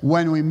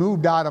 When we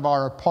moved out of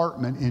our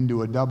apartment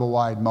into a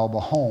double-wide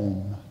mobile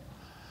home,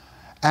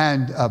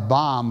 and a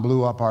bomb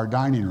blew up our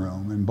dining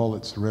room, and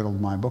bullets riddled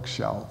my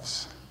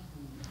bookshelves.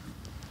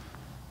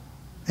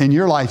 In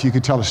your life, you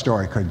could tell a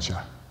story, couldn't you?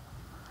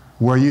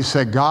 Where you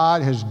said,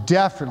 God has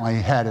definitely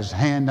had his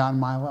hand on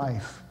my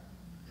life.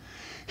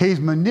 He's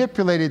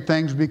manipulated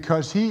things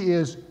because he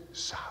is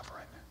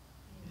sovereign.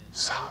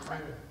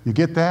 Sovereign. You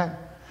get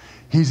that?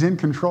 He's in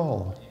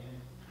control.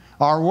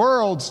 Our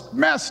world's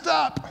messed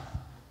up.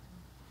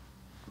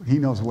 He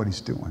knows what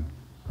he's doing.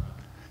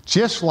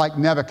 Just like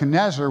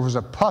Nebuchadnezzar was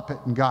a puppet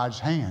in God's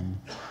hand,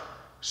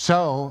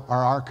 so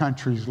are our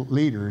country's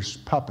leaders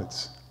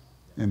puppets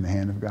in the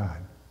hand of God.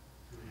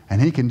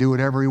 And he can do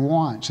whatever he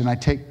wants, and I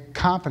take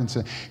confidence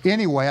in it.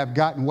 Anyway, I've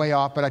gotten way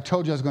off, but I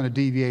told you I was going to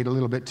deviate a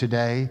little bit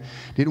today.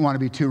 Didn't want to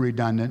be too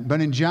redundant.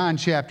 But in John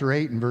chapter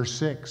 8 and verse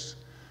 6,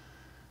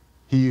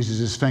 he uses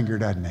his finger,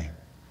 doesn't he?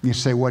 You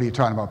say, what are you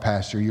talking about,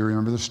 Pastor? You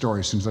remember the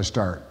story since I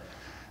start.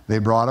 They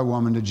brought a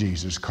woman to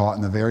Jesus caught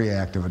in the very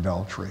act of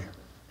adultery.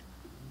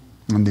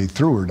 And they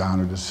threw her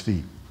down at his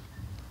feet.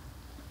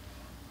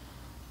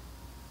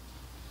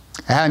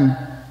 And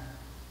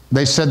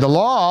they said, the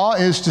law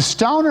is to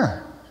stone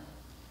her.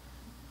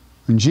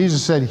 And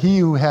Jesus said, he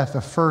who hath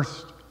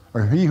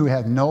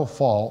no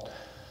fault,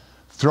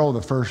 throw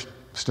the first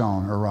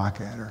stone or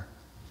rock at her.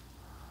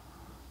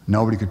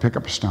 Nobody could pick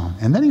up a stone.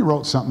 And then he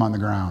wrote something on the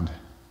ground.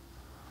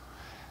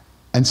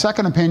 And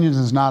Second Opinions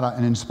is not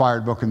an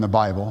inspired book in the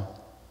Bible.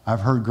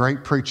 I've heard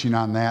great preaching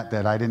on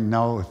that I didn't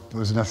know if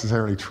was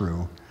necessarily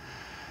true.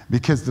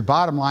 Because the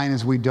bottom line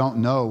is we don't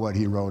know what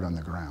he wrote on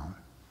the ground,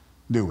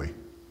 do we?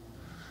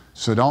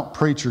 So don't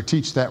preach or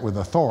teach that with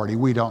authority.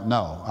 We don't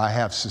know. I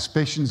have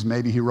suspicions.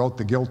 Maybe he wrote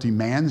the guilty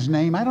man's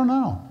name. I don't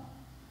know.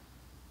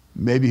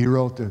 Maybe he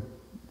wrote the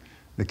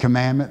The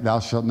commandment, thou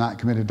shalt not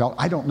commit adultery.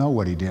 I don't know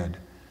what he did.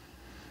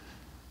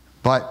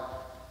 But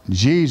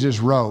Jesus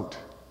wrote,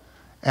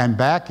 and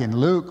back in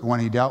Luke, when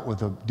he dealt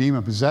with a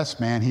demon-possessed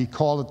man, he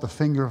called it the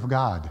finger of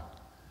God.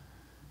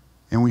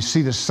 And we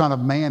see the Son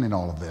of Man in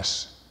all of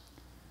this.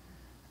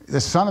 The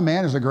Son of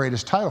Man is the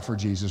greatest title for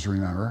Jesus,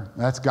 remember.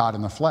 That's God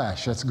in the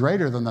flesh. That's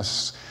greater than the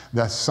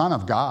Son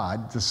of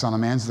God. The Son of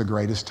Man's the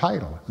greatest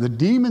title. The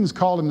demons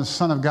called him the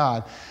Son of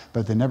God,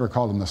 but they never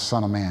called him the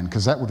Son of Man,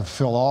 because that would have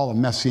filled all the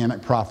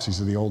messianic prophecies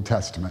of the Old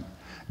Testament.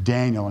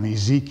 Daniel and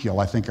Ezekiel,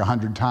 I think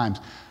 100 times,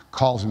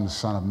 calls him the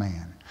Son of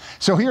Man.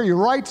 So here he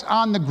writes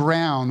on the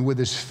ground with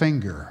his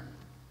finger.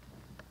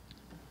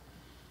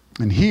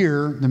 And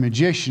here the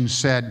magician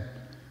said,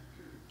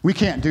 we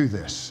can't do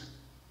this.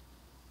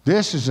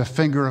 This is a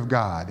finger of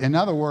God. In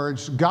other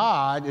words,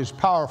 God is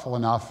powerful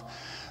enough,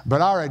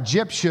 but our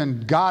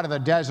Egyptian god of the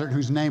desert,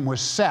 whose name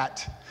was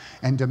Set,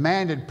 and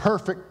demanded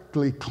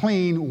perfectly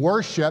clean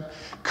worship,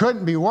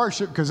 couldn't be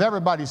worshiped because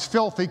everybody's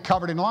filthy,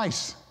 covered in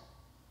lice.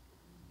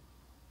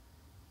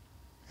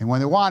 And when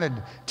they wanted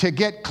to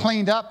get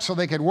cleaned up so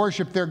they could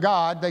worship their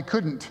God, they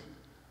couldn't.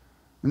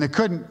 And they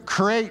couldn't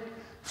create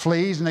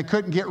fleas, and they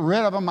couldn't get rid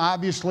of them,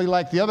 obviously,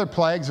 like the other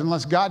plagues,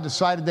 unless God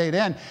decided they'd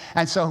end.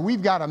 And so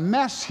we've got a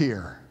mess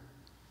here.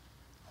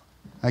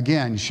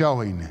 Again,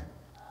 showing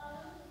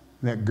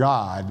that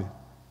God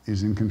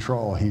is in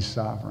control. He's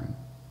sovereign.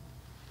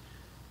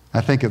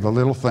 I think of the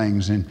little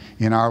things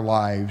in our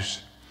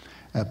lives.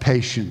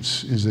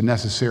 Patience is a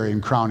necessary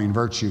and crowning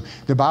virtue.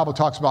 The Bible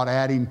talks about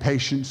adding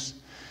patience.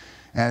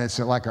 And it's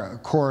like a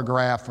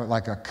choreograph,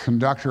 like a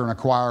conductor in a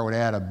choir would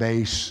add a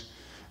bass.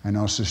 I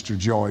know Sister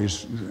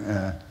Joy's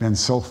been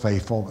so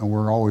faithful, and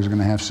we're always going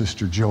to have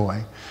Sister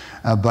Joy.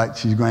 But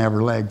she's going to have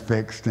her leg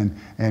fixed,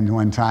 and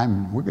one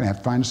time we're going to have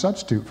to find a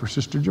substitute for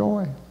Sister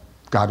Joy.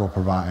 God will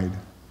provide.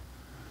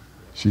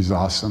 She's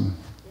awesome.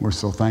 We're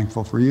so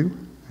thankful for you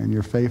and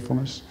your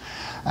faithfulness.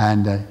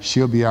 And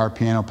she'll be our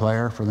piano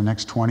player for the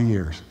next 20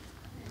 years.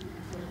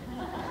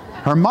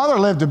 Her mother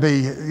lived to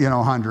be,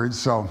 100,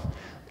 so...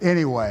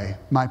 Anyway,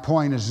 my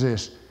point is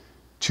this: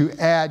 to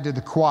add to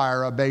the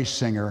choir a bass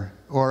singer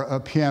or a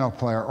piano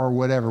player or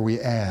whatever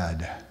we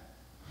add.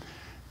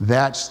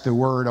 That's the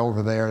word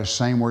over there, the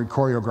same word,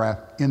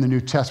 choreograph, in the New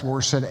Testament, where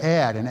it said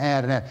add and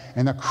add and add.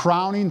 And the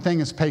crowning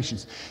thing is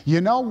patience. You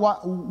know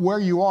where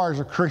you are as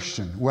a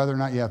Christian, whether or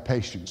not you have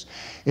patience.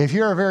 If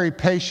you're a very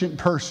patient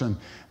person,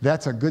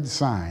 that's a good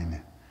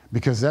sign,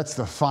 because that's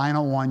the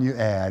final one you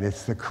add.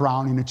 It's the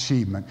crowning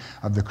achievement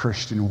of the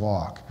Christian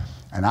walk.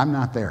 And I'm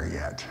not there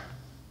yet.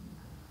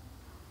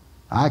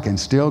 I can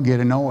still get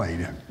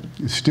annoyed,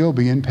 still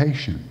be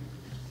impatient.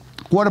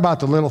 What about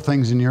the little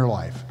things in your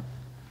life?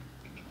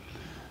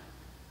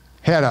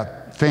 Had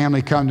a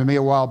family come to me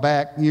a while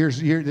back, years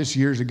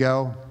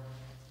ago,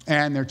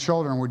 and their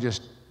children were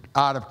just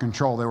out of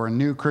control. They were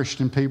new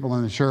Christian people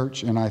in the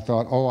church, and I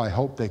thought, oh, I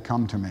hope they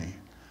come to me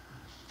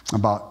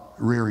about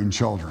rearing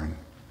children.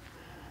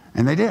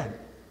 And they did.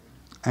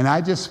 And I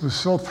just was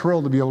so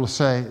thrilled to be able to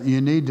say,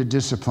 you need to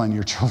discipline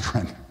your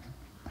children.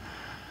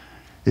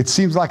 It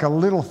seems like a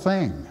little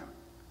thing,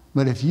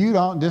 but if you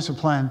don't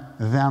discipline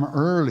them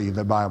early,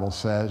 the Bible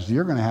says,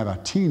 you're going to have a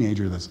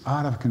teenager that's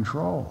out of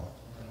control.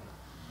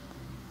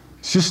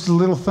 It's just a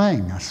little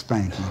thing, a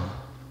spanking,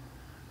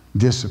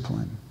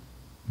 discipline.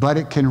 But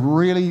it can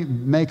really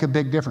make a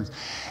big difference.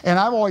 And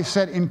I've always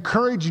said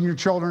encouraging your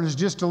children is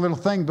just a little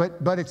thing,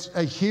 but it's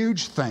a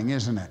huge thing,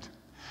 isn't it?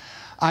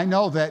 I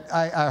know that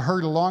I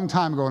heard a long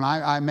time ago,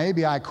 and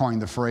maybe I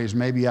coined the phrase,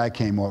 maybe I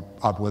came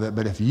up with it,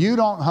 but if you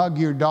don't hug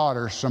your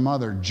daughter, some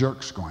other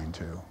jerk's going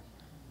to.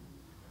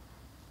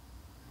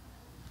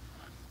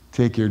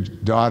 Take your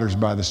daughters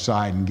by the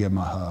side and give them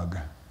a hug.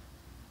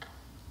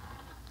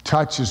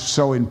 Touch is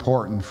so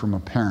important from a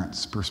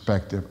parent's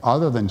perspective.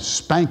 Other than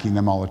spanking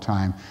them all the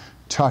time,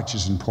 touch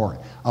is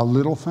important. A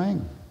little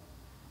thing.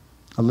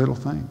 A little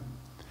thing.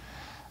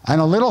 And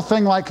a little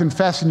thing like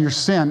confessing your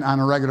sin on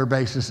a regular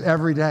basis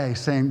every day,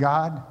 saying,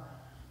 God,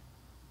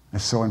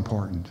 that's so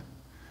important.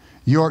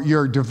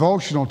 Your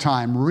devotional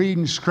time,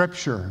 reading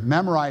Scripture,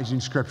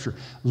 memorizing Scripture,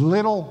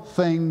 little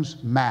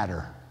things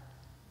matter.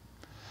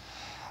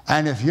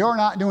 And if you're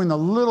not doing the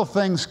little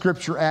things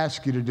Scripture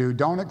asks you to do,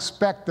 don't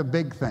expect the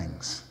big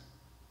things.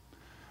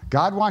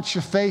 God wants you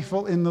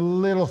faithful in the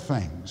little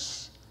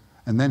things,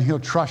 and then He'll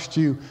trust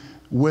you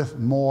with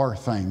more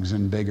things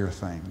and bigger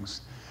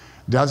things.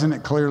 Doesn't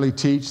it clearly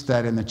teach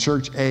that in the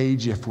church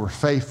age, if we're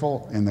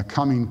faithful in the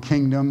coming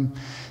kingdom,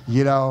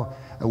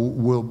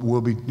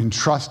 we'll be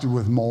entrusted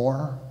with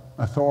more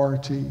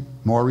authority,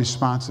 more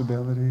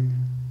responsibility?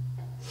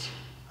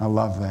 I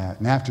love that.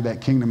 And after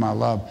that kingdom, I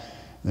love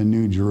the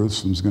new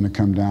Jerusalem's going to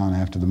come down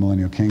after the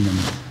millennial kingdom,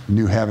 a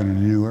new heaven and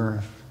a new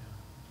earth.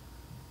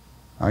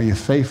 Are you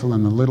faithful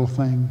in the little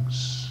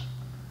things?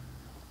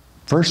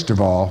 First of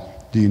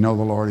all, do you know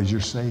the Lord as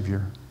your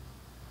Savior?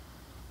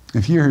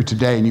 If you're here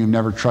today and you've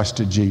never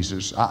trusted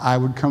Jesus, I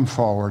would come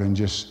forward and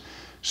just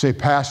say,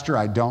 Pastor,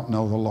 I don't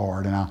know the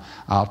Lord. And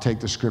I'll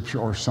take the Scripture,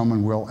 or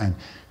someone will, and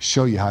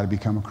show you how to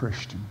become a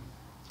Christian.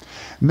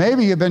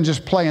 Maybe you've been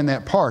just playing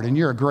that part, and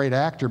you're a great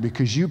actor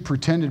because you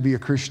pretended to be a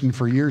Christian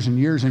for years and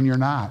years, and you're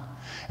not.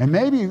 And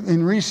maybe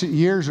in recent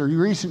years or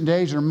recent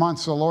days or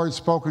months, the Lord's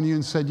spoken to you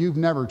and said, you've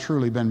never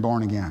truly been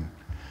born again.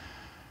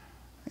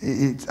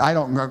 I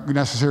don't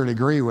necessarily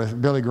agree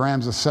with Billy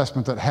Graham's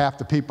assessment that half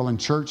the people in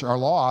church are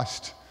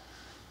lost,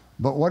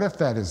 but what if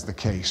that is the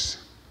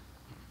case?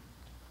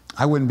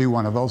 I wouldn't be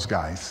one of those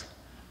guys.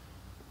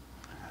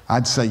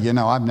 I'd say, you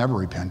know, I've never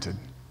repented,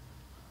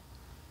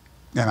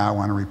 and I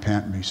want to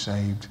repent and be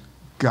saved.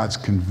 God's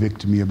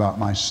convicted me about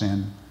my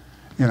sin,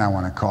 and I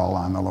want to call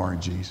on the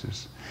Lord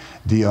Jesus.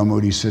 D.L.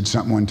 Moody said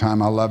something one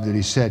time, I loved it.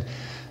 He said,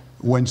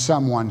 when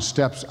someone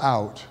steps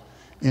out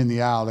in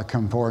the aisle to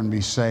come forward and be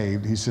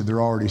saved, he said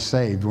they're already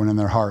saved, when in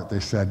their heart they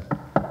said,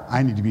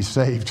 I need to be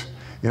saved.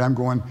 And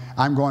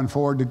I'm going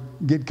forward to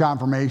get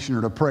confirmation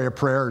or to pray a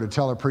prayer or to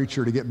tell a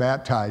preacher to get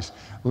baptized.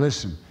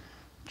 Listen,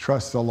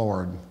 trust the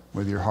Lord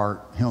with your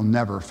heart. He'll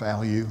never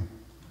fail you.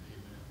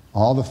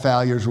 All the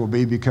failures will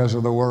be because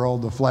of the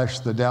world, the flesh,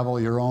 the devil,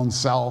 your own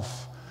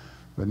self,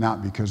 but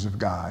not because of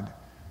God.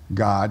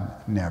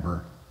 God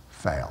never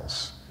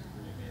fails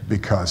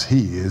because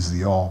He is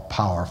the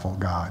all-powerful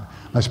God.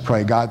 Let's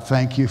pray. God,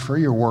 thank you for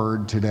your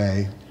word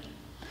today.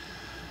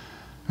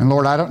 And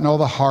Lord, I don't know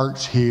the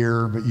hearts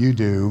here, but you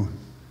do.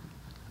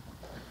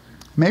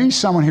 Maybe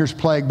someone here is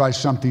plagued by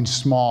something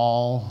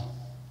small.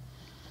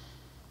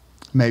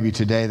 Maybe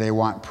today they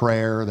want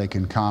prayer. They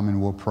can come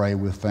and we'll pray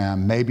with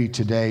them. Maybe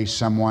today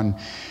someone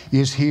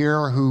is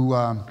here who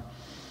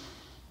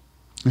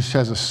just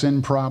has a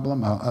sin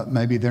problem.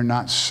 Maybe they're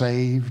not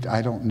saved.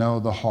 I don't know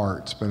the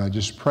hearts, but I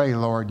just pray,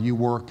 Lord, you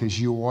work as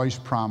you always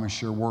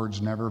promise. Your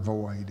word's never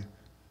void.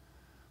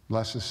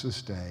 Bless us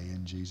this day.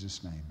 In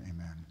Jesus' name,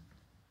 amen.